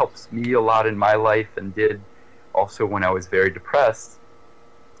thing that helps me a lot in my life and did also when I was very depressed,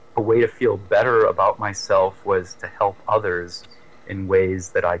 a way to feel better about myself was to help others in ways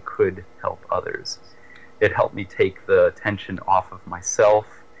that I could help others. It helped me take the tension off of myself.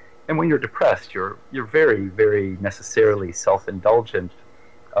 And when you're depressed, you're very, very necessarily self-indulgent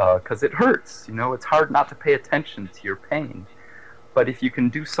because it hurts. It's hard not to pay attention to your pain. But if you can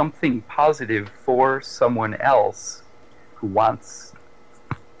do something positive for someone else who wants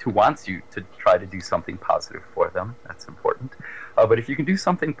you to try to do something positive for them, that's important. But if you can do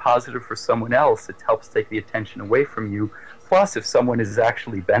something positive for someone else, it helps take the attention away from you. Plus, if someone is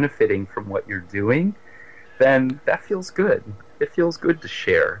actually benefiting from what you're doing, then that feels good. It feels good to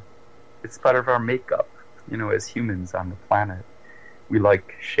share. It's part of our makeup, as humans on the planet. We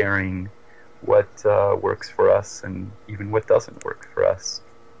like sharing what works for us and even what doesn't work for us,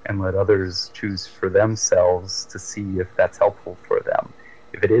 and let others choose for themselves to see if that's helpful for them.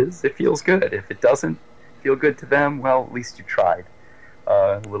 If it is, it feels good. If it doesn't feel good to them, well, at least you tried.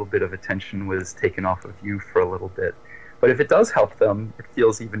 A little bit of attention was taken off of you for a little bit. But if it does help them, it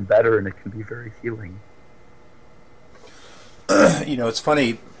feels even better, and it can be very healing. It's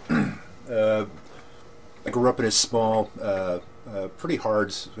funny. I grew up in a small, pretty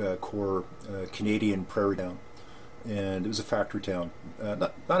hard core Canadian prairie town, and it was a factory town.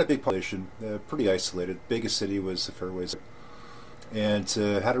 Not a big population, pretty isolated. Biggest city was the Fairways, and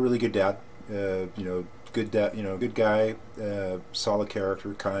had a really good dad. Good dad. Good guy, solid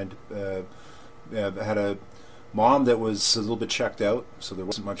character, kind. Had a mom that was a little bit checked out, so there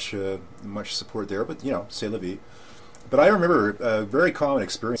wasn't much support there. But c'est la vie. But I remember a very common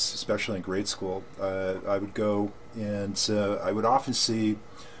experience, especially in grade school. I would go and I would often see,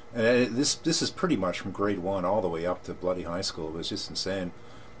 and this is pretty much from grade 1 all the way up to bloody high school. It was just insane.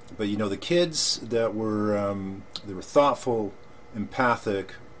 But the kids that were they were thoughtful,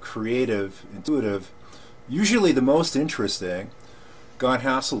 empathic, creative, intuitive, usually the most interesting, got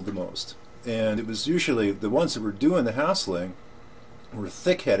hassled the most. And it was usually the ones that were doing the hassling were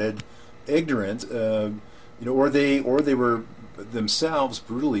thick-headed, ignorant. Or they were themselves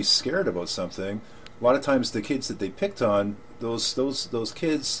brutally scared about something. A lot of times, the kids that they picked on, those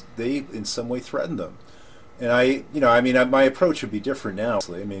kids, they in some way threatened them. And my approach would be different now.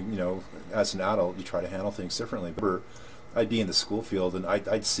 As an adult, you try to handle things differently. But I'd be in the school field, and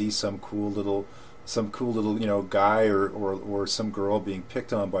I'd see some cool little guy or some girl being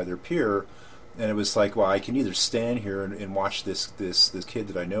picked on by their peer. And it was like, well, I can either stand here and watch this kid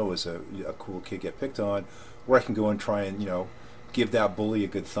that I know is a cool kid get picked on, or I can go and try and give that bully a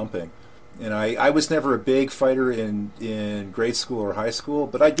good thumping. And I was never a big fighter in grade school or high school,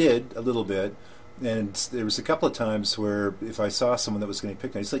 but I did a little bit. And there was a couple of times where if I saw someone that was getting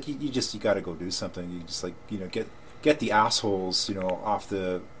picked on, it's like you got to go do something. You just get the assholes off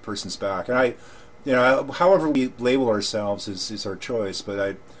the person's back. And however we label ourselves is our choice,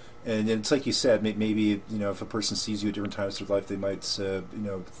 but and it's like you said, maybe if a person sees you at different times of their life, they might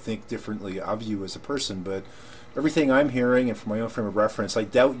think differently of you as a person. But everything I'm hearing, and from my own frame of reference, I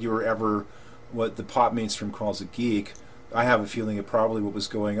doubt you were ever what the pop mainstream calls a geek. I have a feeling that probably what was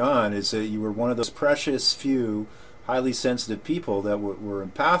going on is that you were one of those precious few highly sensitive people that were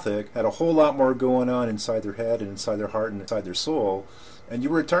empathic, had a whole lot more going on inside their head and inside their heart and inside their soul, and you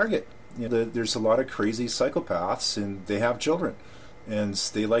were a target. There's a lot of crazy psychopaths, and they have children. And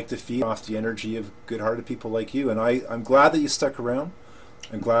they like to feed off the energy of good-hearted people like you. And I'm glad that you stuck around.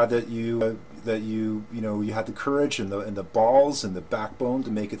 I'm glad that you had the courage and the balls and the backbone to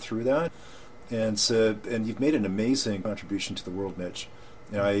make it through that. And you've made an amazing contribution to the world, Mitch.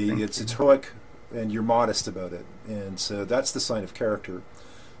 It's heroic, and you're modest about it. And so that's the sign of character.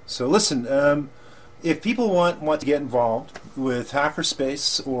 So listen, if people want to get involved with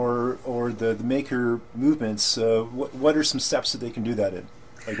Hackerspace or the maker movements, what are some steps that they can do that in?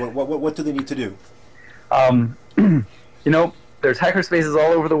 Like what do they need to do? There's hackerspaces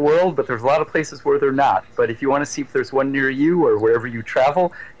all over the world, but there's a lot of places where they're not. But if you want to see if there's one near you or wherever you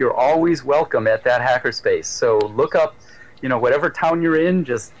travel, you're always welcome at that hackerspace. So look up, whatever town you're in,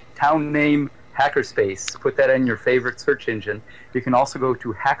 just town name hackerspace. Put that in your favorite search engine. You can also go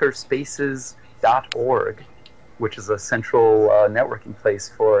to hackerspaces.org, which is a central networking place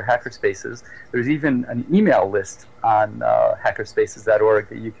for hackerspaces. There's even an email list on hackerspaces.org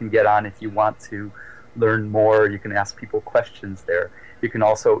that you can get on if you want to learn more. You can ask people questions there. You can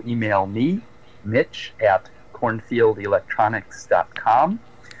also email me, Mitch, at cornfieldelectronics.com.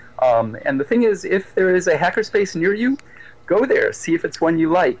 And the thing is, if there is a hackerspace near you, go there, see if it's one you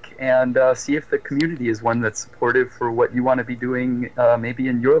like, and see if the community is one that's supportive for what you want to be doing maybe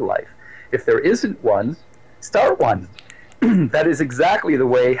in your life. If there isn't one, start one. That is exactly the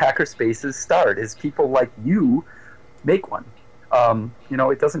way hackerspaces start, is people like you make one.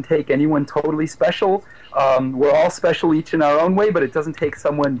 It doesn't take anyone totally special. We're all special each in our own way, but it doesn't take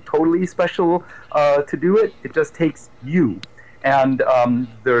someone totally special to do it. It just takes you. And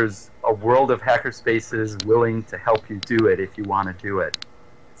there's a world of hackerspaces willing to help you do it if you want to do it.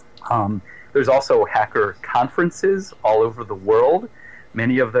 There's also hacker conferences all over the world.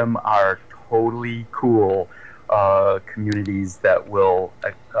 Many of them are totally cool communities that will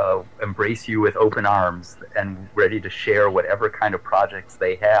embrace you with open arms and ready to share whatever kind of projects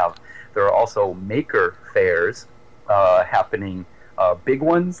they have. There are also maker fairs happening, big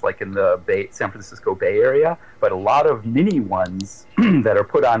ones like in the San Francisco Bay Area, but a lot of mini ones that are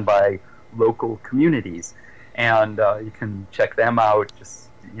put on by local communities. and you can check them out. Just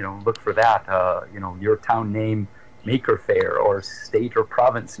look for that. Your town name Maker Faire, or state or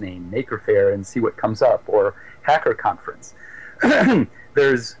province name Maker Faire, and see what comes up. Or Hacker Conference.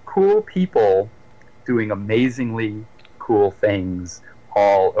 There's cool people doing amazingly cool things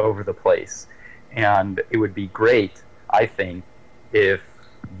all over the place, and it would be great, I think, if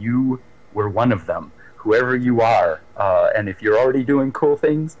you were one of them, whoever you are. And if you're already doing cool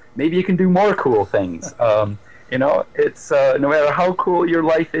things, maybe you can do more cool things. It's no matter how cool your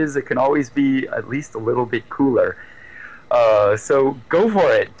life is, it can always be at least a little bit cooler. So go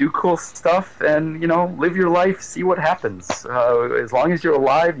for it, do cool stuff, and live your life, see what happens. As long as you're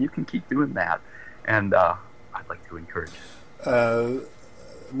alive, you can keep doing that. And I'd like to encourage it.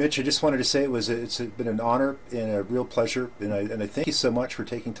 Mitch, I just wanted to say it's been an honor and a real pleasure, and I thank you so much for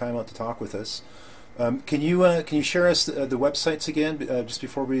taking time out to talk with us. Can you share us the websites again just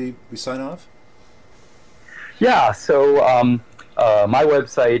before we sign off? Yeah. So my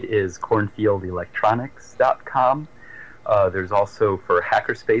website is cornfieldelectronics.com. There's also for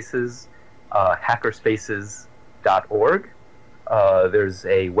Hackerspaces, hackerspaces.org. There's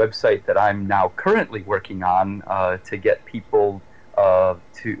a website that I'm now currently working on to get people to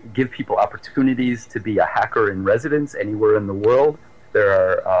give people opportunities to be a hacker in residence anywhere in the world.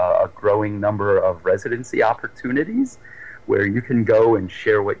 There are a growing number of residency opportunities where you can go and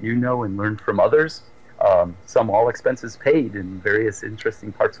share what you know and learn from others. Some all expenses paid in various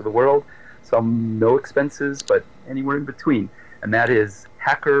interesting parts of the world. Some no expenses, but anywhere in between. And that is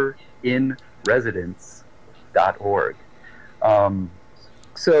hackerinresidence.org.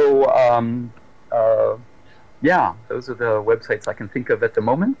 Yeah, those are the websites I can think of at the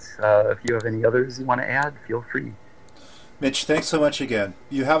moment. If you have any others you want to add, feel free. Mitch, thanks so much again.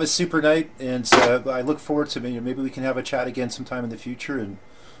 You have a super night, and I look forward to maybe we can have a chat again sometime in the future.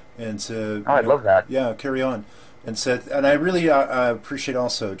 I'd love that. Yeah, carry on. And I really appreciate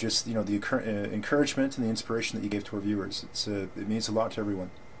also just the encouragement and the inspiration that you gave to our viewers. It means a lot to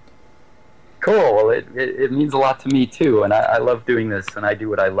everyone. Cool. Well, it means a lot to me too, and I love doing this, and I do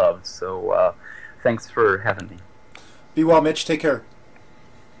what I love. So thanks for having me. Be well, Mitch. Take care.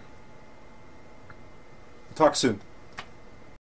 Talk soon.